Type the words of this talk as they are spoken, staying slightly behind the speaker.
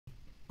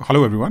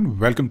Hello everyone,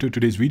 welcome to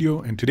today's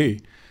video, and today,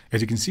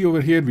 as you can see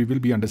over here, we will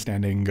be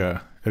understanding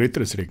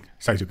erythrocytic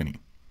schizogony.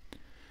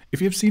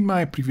 If you have seen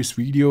my previous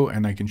video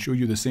and I can show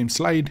you the same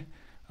slide,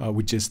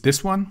 which is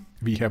this one,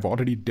 we have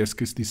already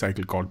discussed the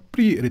cycle called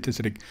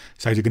pre-erythrocytic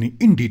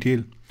schizogony in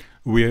detail,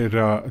 where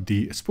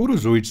the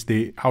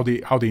sporozoites,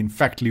 how they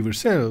infect liver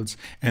cells,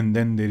 and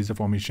then there is a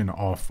formation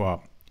of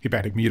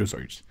hepatic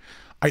merozoites.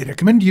 I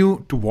recommend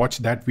you to watch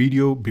that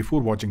video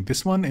before watching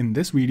this one. In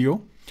this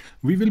video,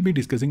 we will be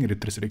discussing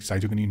erythrocytic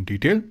schizogony in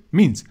detail.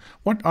 Means,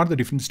 what are the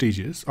different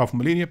stages of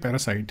malaria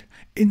parasite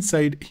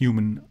inside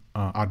human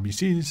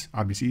RBCs?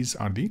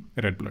 RBCs are the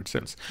red blood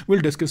cells.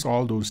 We'll discuss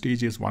all those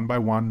stages one by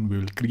one. We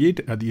will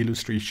create the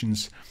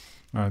illustrations,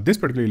 this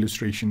particular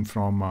illustration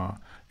from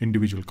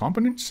individual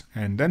components.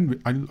 And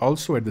then I'll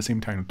also at the same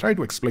time try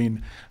to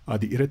explain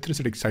the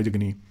erythrocytic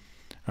schizogony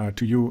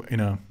to you in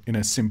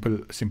a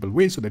simple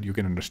way so that you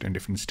can understand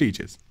different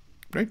stages,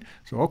 right?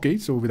 So okay,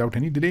 so without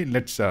any delay,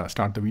 let's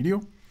start the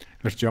video.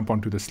 Let's jump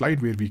onto the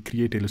slide where we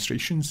create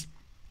illustrations,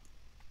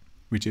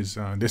 which is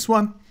this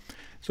one.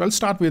 So I'll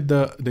start with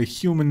the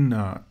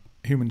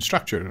human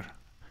structure,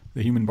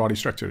 the human body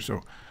structure.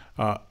 So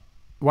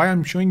why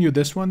I'm showing you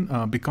this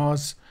one,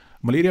 because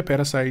malaria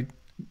parasite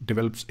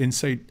develops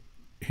inside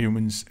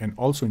humans and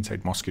also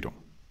inside mosquito.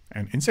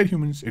 And inside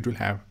humans, it will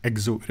have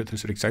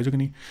exoerythrocytic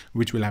schizogony,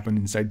 which will happen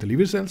inside the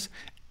liver cells.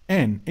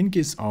 And in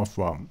case of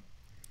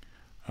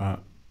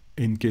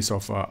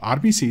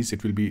RBCs,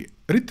 it will be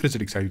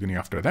erythrocytic schizogony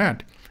after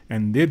that,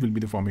 and there will be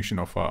the formation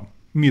of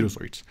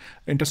merozoites.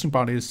 Interesting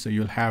part is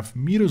you'll have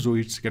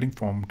merozoites getting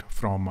formed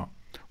from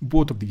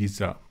both of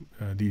these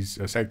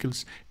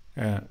cycles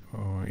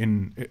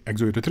in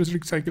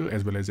exoerythrocytic cycle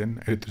as well as in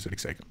erythrocytic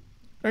cycle,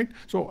 right?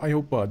 So I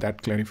hope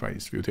that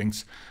clarifies a few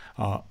things.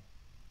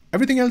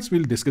 Everything else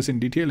we'll discuss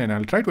in detail, and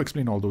I'll try to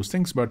explain all those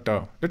things, but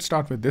let's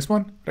start with this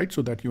one, right?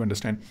 So that you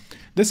understand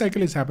this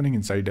cycle is happening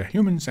inside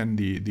humans, and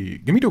the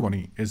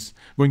gametogony is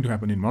going to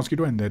happen in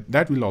mosquito, and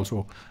that will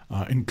also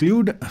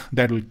include,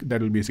 that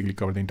will basically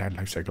cover the entire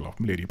life cycle of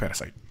malaria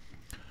parasite.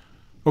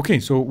 Okay,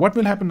 so what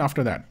will happen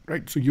after that,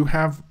 right? So you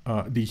have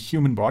the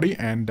human body,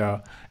 and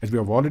as we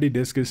have already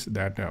discussed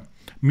that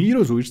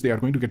merozoites, they are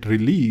going to get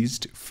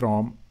released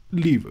from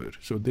liver.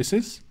 So this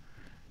is,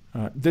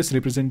 this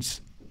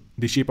represents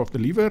the shape of the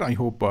liver. I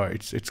hope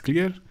it's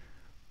clear.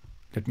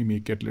 Let me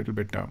make it a little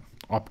bit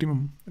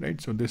optimum,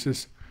 right? So this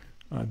is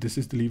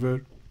the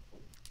liver,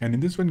 and in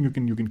this one you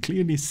can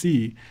clearly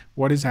see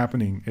what is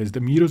happening is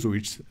the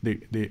merozoites,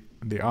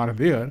 they are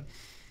there,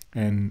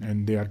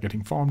 and they are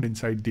getting formed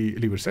inside the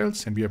liver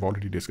cells, and we have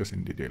already discussed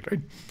in detail,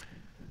 right?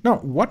 Now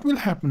what will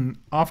happen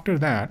after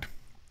that?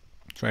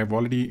 So I have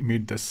already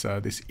made this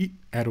this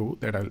arrow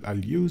that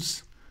I'll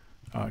use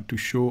to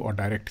show or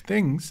direct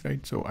things,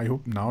 right? So I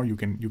hope now you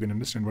can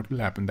understand what will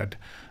happen, that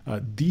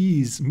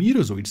these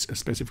merozoites,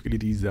 specifically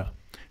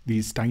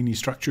these tiny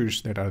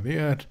structures that are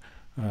there,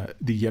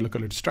 the yellow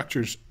colored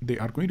structures, they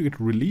are going to get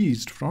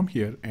released from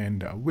here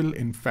and will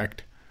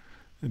infect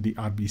the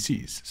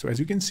RBCs. So as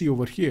you can see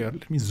over here,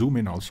 let me zoom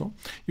in also.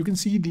 You can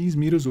see these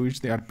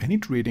merozoites, they are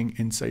penetrating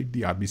inside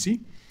the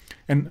RBC.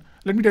 And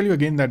let me tell you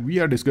again that we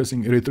are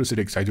discussing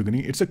erythrocytic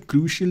schizogony. It's a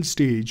crucial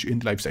stage in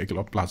the life cycle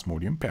of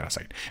Plasmodium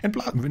parasite. And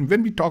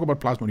when we talk about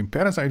Plasmodium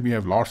parasite, we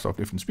have lots of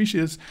different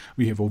species.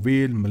 We have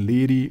ovale,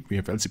 Malaria, we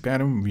have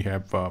Falciparum, we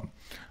have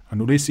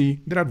Anulesi.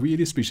 There are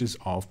various species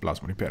of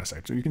Plasmodium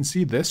parasite. So you can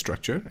see this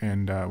structure,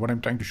 and what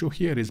I'm trying to show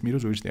here is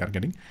merozoites, they are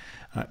getting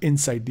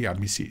inside the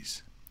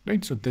RBCs,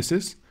 right? So this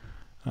is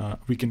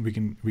we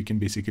can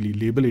basically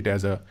label it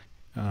as a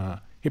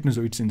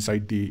hypnozoites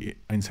inside the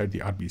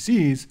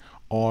RBCs,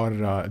 or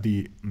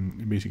the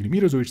basically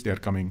merozoites, they are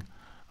coming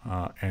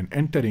and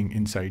entering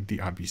inside the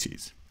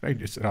RBCs,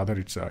 right? It's rather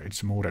it's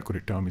a more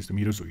accurate term is the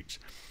merozoites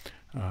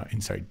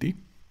inside the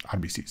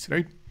RBCs,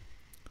 right?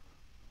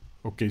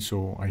 Okay,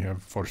 so I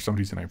have, for some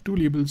reason I have two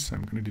labels.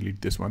 I'm going to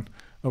delete this one.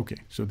 Okay,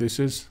 so this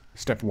is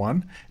step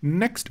one.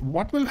 Next,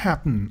 what will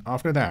happen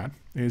after that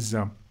is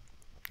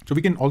so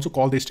we can also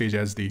call this stage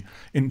as the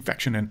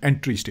infection and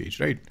entry stage,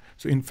 right?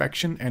 So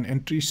infection and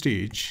entry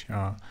stage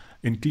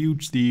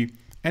includes the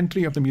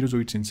entry of the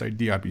merozoites inside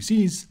the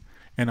RBCs.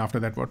 And after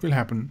that, what will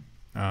happen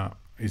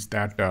is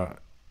that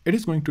it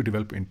is going to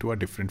develop into a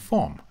different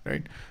form,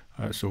 right?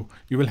 So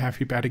you will have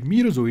hepatic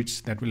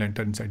merozoites that will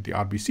enter inside the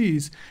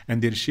RBCs,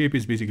 and their shape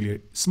is basically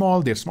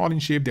small. They're small in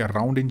shape. They are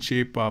round in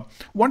shape. 1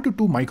 to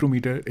 2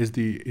 micrometer is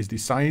the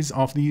size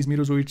of these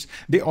merozoites.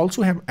 They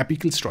also have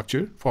apical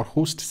structure for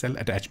host cell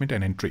attachment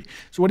and entry.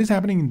 So what is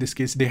happening in this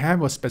case? They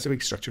have a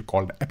specific structure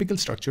called apical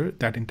structure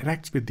that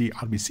interacts with the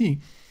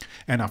RBC,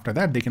 and after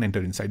that they can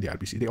enter inside the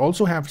RBC. They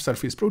also have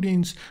surface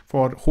proteins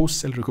for host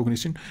cell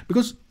recognition,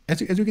 because as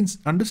you can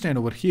understand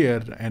over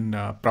here, and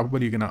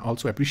probably you can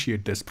also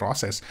appreciate this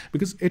process,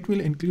 because it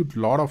will include a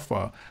lot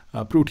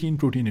of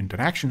protein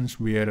interactions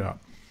where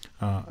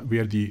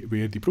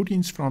the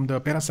proteins from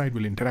the parasite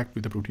will interact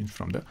with the proteins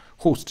from the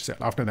host cell.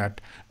 After that,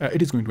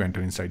 it is going to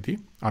enter inside the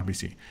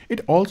RBC.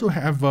 It also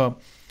have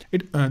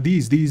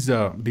these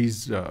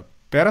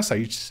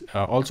parasites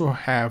also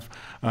have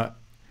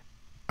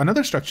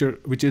another structure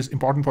which is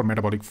important for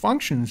metabolic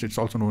functions. It's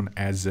also known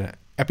as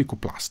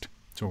Apicoplast.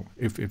 So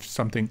if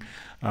something,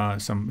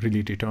 some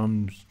related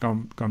terms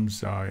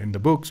comes in the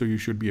book, so you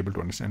should be able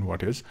to understand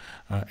what is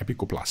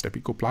Apicoplast.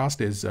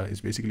 Apicoplast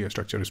is basically a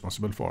structure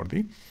responsible for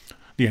the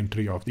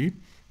entry of the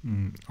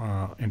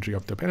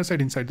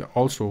parasite inside.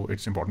 Also,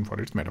 it's important for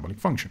its metabolic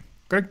function.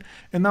 Correct.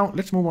 And now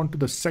let's move on to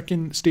the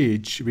second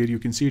stage, where you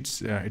can see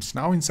it's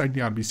now inside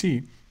the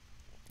RBC,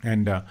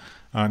 and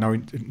now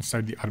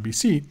inside the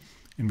RBC,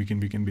 and we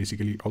can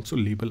basically also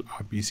label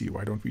RBC.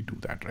 Why don't we do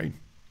that, right?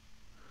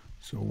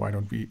 So why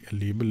don't we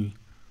label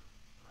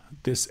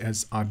this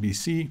as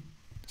RBC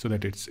so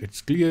that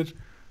it's clear.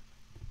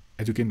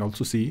 As you can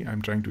also see,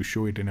 I'm trying to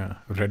show it in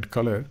a red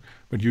color,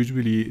 but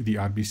usually the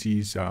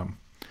RBCs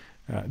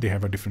they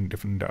have a different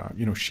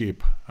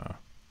shape,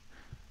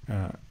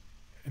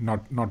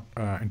 not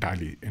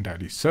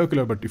entirely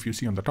circular, but if you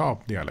see on the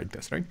top, they are like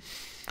this, right?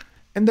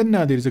 And then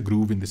there is a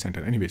groove in the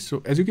center. Anyway,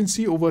 so as you can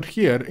see over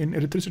here in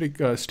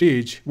erythrocytic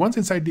stage, once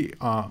inside the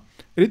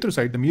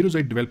erythrocyte, the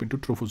merozoite develop into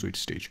trophozoite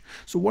stage.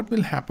 So what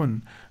will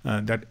happen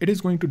that it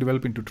is going to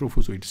develop into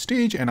trophozoite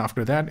stage, and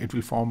after that it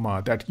will form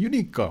that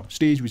unique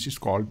stage which is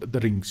called the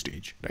ring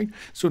stage, right?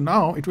 So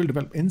now it will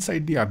develop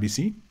inside the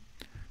RBC.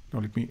 Now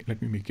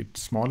let me make it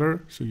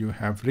smaller. So you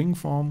have ring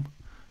form,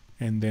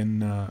 and then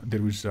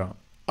there is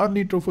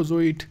early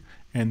trophozoite,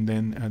 and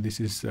then this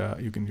is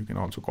you can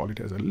also call it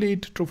as a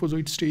late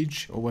trophozoite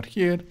stage over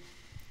here,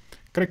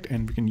 correct?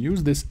 And we can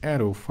use this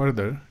arrow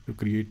further to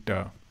create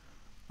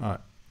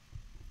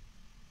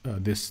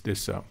this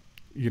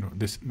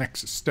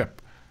next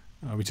step,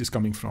 which is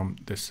coming from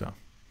this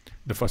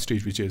the first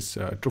stage, which is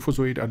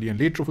trophozoite, early and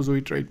late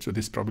trophozoite, right? So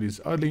this probably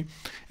is early,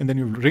 and then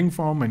you have ring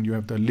form, and you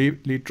have the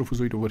late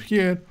trophozoite over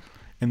here,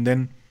 and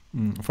then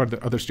further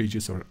other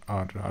stages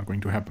are going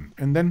to happen.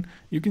 And then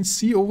you can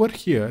see over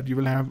here you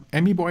will have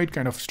amoeboid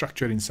kind of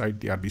structure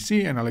inside the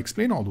RBC, and I'll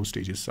explain all those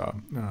stages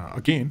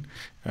again.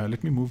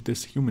 Let me move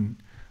this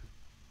human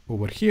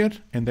over here,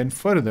 and then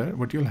further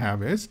what you'll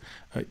have is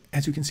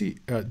as you can see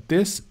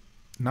this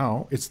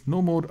now it's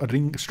no more a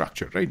ring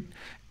structure, right?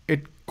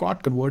 It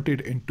got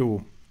converted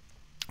into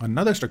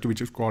another structure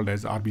which is called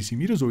as RBC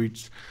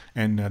merozoites,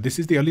 and this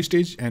is the early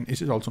stage, and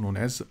it is also known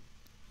as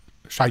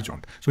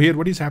Schizont. So here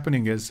what is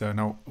happening is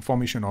now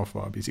formation of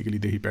basically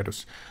the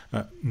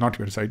not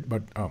hepatocyte,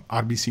 but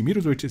RBC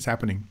merozoites is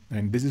happening,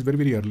 and this is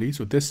very early.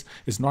 So this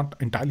is not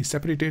entirely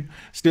separated.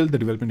 Still the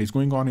development is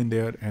going on in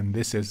there, and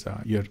this is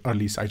your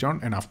early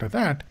Schizont, and after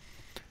that,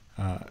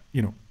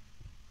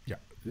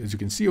 as you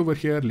can see over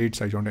here, late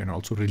Schizont, and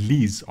also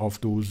release of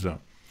those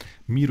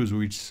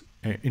merozoites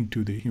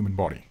into the human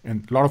body,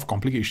 and a lot of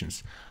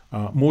complications.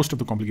 Most of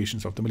the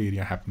complications of the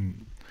malaria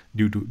happen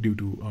due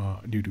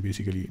to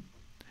basically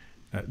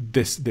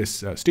this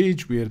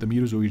stage where the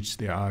merozoites,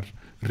 they are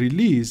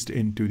released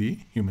into the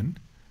human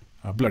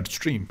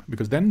bloodstream,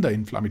 because then the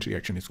inflammatory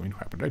action is going to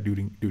happen, right,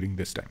 during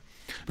this time,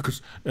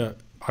 because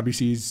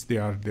RBCs,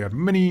 there are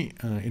many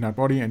in our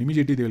body, and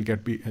immediately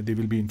they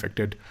will be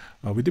infected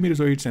with the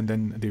merozoites, and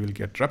then they will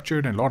get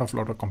ruptured, and a lot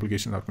of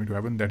complications are going to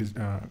happen. That is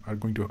are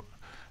going to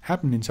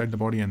happen inside the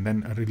body, and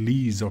then a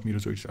release of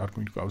merozoites are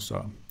going to cause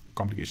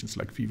complications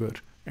like fever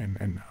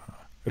and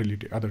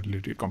other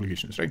related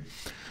complications, right?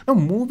 Now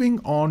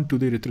moving on to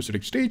the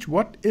erythrocytic stage,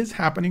 what is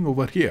happening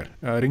over here?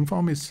 Ring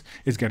form is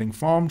getting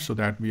formed, so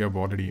that we have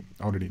already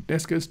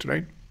discussed,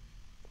 right?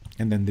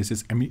 And then this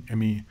is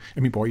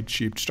amoeboid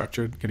shaped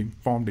structure getting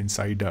formed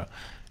inside the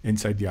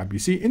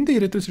RBC. In the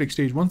erythrocytic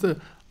stage, once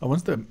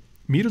the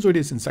merozoite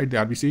is inside the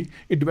RBC,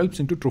 it develops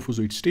into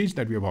trophozoite stage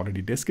that we have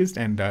already discussed.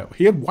 And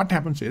here what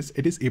happens is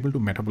it is able to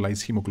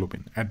metabolize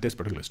hemoglobin at this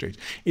particular stage.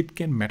 It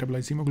can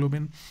metabolize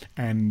hemoglobin,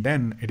 and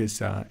then it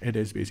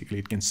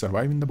can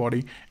survive in the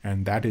body,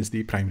 and that is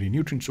the primary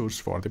nutrient source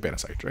for the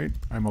parasite, right?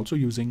 I'm also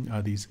using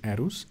these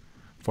arrows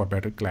for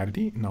better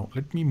clarity. Now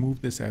let me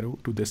move this arrow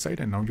to this side,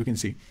 and now you can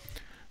see.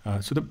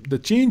 So the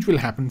change will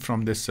happen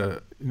from this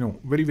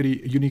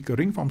very unique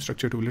ring form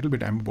structure to a little bit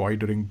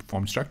amoeboid ring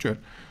form structure.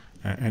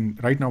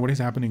 And right now what is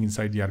happening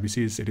inside the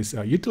RBC is it is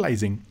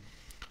utilizing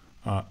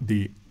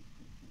the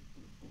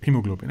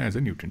hemoglobin as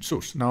a nutrient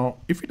source. Now,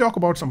 if we talk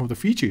about some of the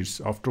features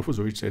of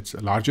trophozoites, it's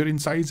larger in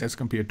size as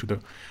compared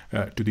to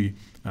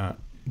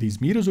these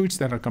merozoites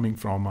that are coming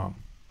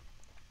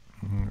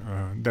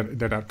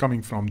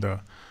from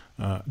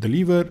the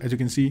liver. As you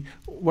can see,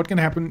 what can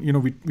happen,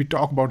 we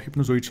talk about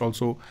hypnozoites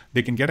also.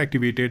 They can get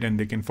activated and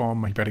they can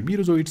form hepatic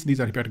merozoites. These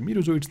are hepatic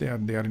merozoites.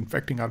 They are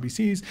infecting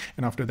RBCs,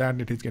 and after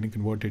that it is getting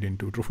converted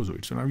into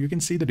trophozoites. So now you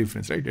can see the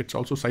difference, right? It's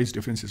also size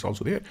difference is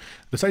also there.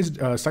 The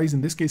size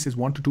in this case is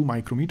 1 to 2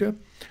 micrometer.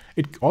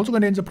 It also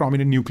contains a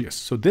prominent nucleus.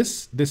 So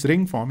this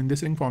ring form, in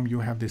this ring form, you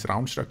have this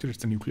round structure. It's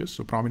the nucleus.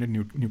 So prominent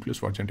nucleus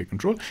for genetic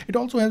control. It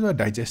also has a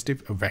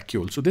digestive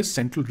vacuole. So this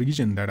central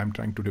region that I'm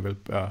trying to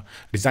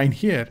design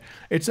here,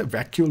 it's a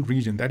vacuole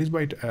region. That is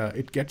why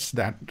it gets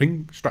that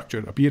ring structure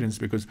appearance,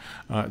 because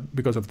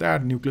of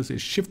that, nucleus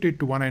is shifted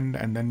to one end,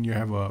 and then you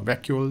have a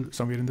vacuole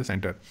somewhere in the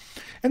center.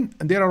 And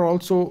there are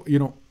also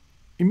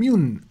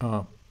immune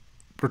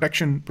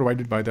protection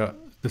provided by the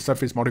the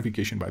surface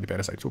modification by the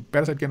parasite. So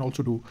parasite can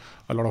also do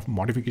a lot of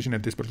modification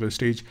at this particular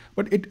stage,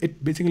 but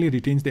it basically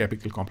retains the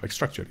apical complex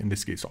structure in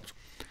this case also.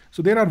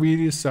 So there are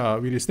various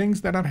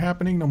things that are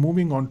happening. Now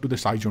moving on to the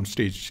Schizont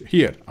stage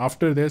here.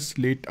 After this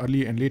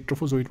early and late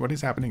Trophozoite, what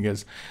is happening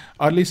is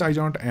early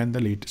Schizont and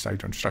the late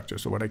Schizont structure.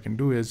 So what I can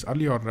do is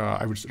early, or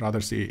I would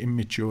rather say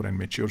immature and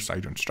mature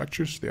Schizont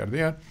structures. They are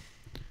there.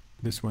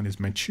 This one is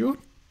mature.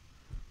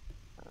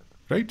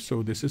 Right,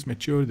 so this is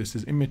mature, this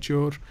is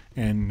immature,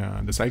 and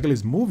the cycle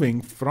is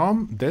moving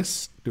from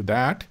this to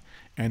that,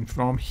 and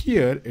from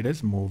here it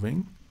is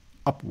moving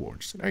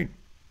upwards. Right,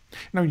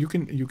 now you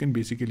can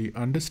basically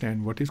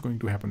understand what is going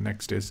to happen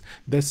next is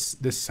this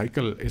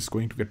cycle is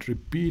going to get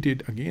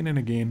repeated again and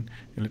again.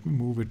 And let me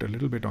move it a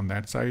little bit on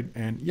that side,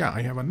 and yeah,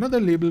 I have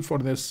another label for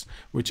this,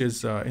 which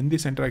is in the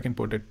center. I can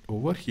put it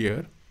over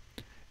here.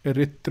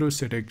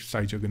 Erythrocytic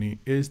schizogony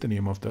is the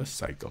name of the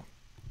cycle,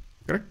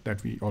 correct,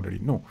 that we already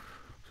know.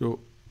 So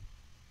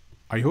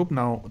I hope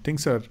now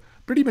things are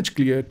pretty much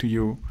clear to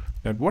you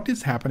that what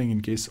is happening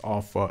in case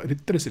of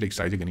erythrocytic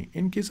schizogony.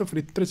 In case of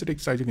erythrocytic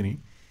schizogony,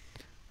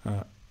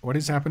 what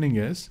is happening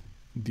is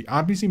the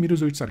RBC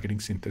merozoites are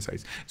getting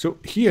synthesized. So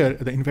here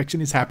the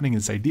infection is happening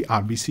inside the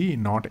RBC,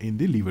 not in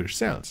the liver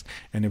cells,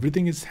 and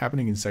everything is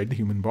happening inside the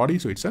human body.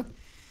 So it's a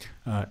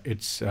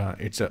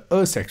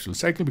asexual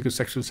cycle, because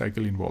sexual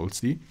cycle involves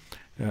the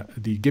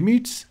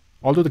gametes.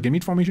 Although the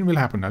gamete formation will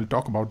happen, I'll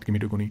talk about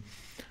gametogony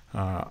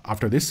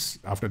after this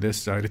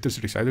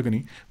erythrocytic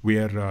schizogony,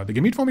 where the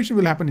gamete formation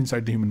will happen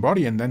inside the human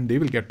body, and then they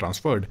will get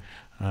transferred,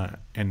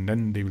 and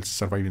then they will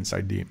survive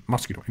inside the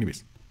mosquito.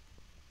 Anyways,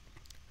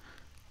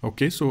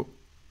 okay, so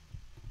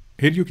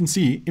here you can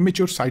see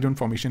immature Schizont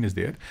formation is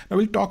there. Now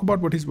we'll talk about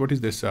what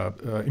is this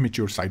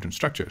immature Schizont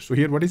structure. So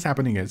here what is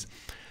happening is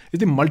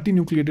the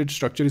multinucleated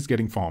structure is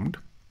getting formed,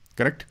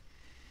 correct?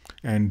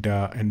 And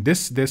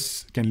this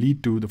can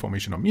lead to the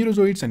formation of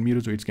merozoites, and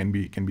merozoites can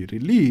be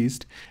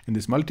released. And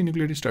this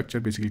multinucleated structure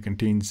basically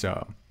contains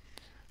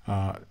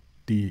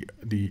it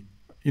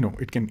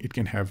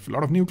can have a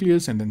lot of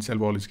nucleus, and then cell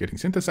wall is getting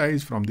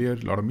synthesized. From there, a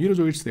lot of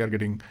merozoites, they are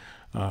getting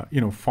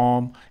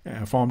formed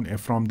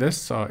from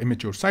this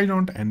immature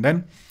Schizont, and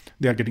then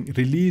they are getting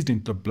released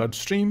into the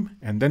bloodstream,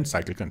 and then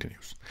cycle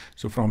continues.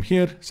 So from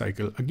here,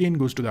 cycle again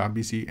goes to the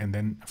RBC, and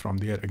then from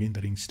there again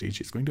the ring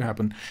stage is going to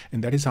happen,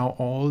 and that is how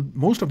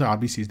most of the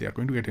RBCs, they are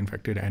going to get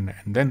infected, and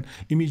then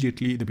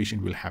immediately the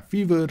patient will have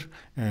fever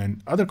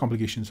and other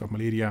complications of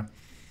malaria,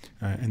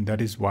 and that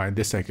is why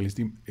this cycle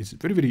is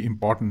very, very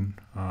important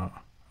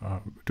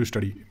to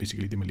study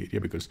basically the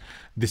malaria, because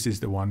this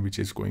is the one which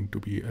is going to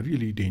be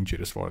really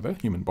dangerous for the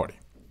human body.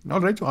 All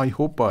right, so I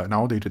hope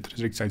now the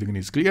erythrocytic schizogony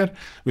is clear.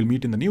 We'll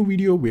meet in the new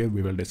video where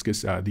we will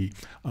discuss the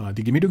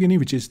gametogony,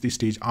 which is the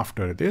stage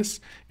after this.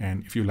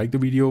 And if you like the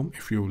video,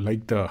 if you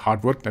like the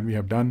hard work that we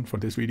have done for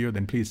this video,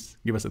 then please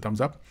give us a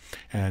thumbs up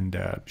and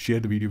share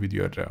the video with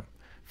your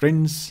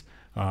friends,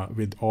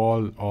 with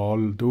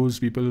all those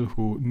people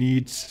who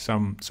needs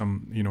some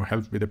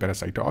help with the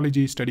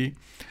parasitology study.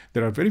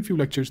 There are very few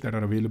lectures that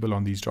are available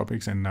on these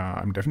topics, and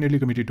I'm definitely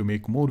committed to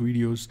make more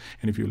videos.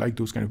 And if you like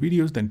those kind of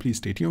videos, then please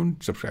stay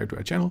tuned, subscribe to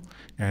our channel,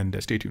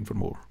 and stay tuned for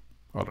more.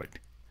 All right,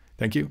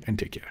 thank you and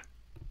take care.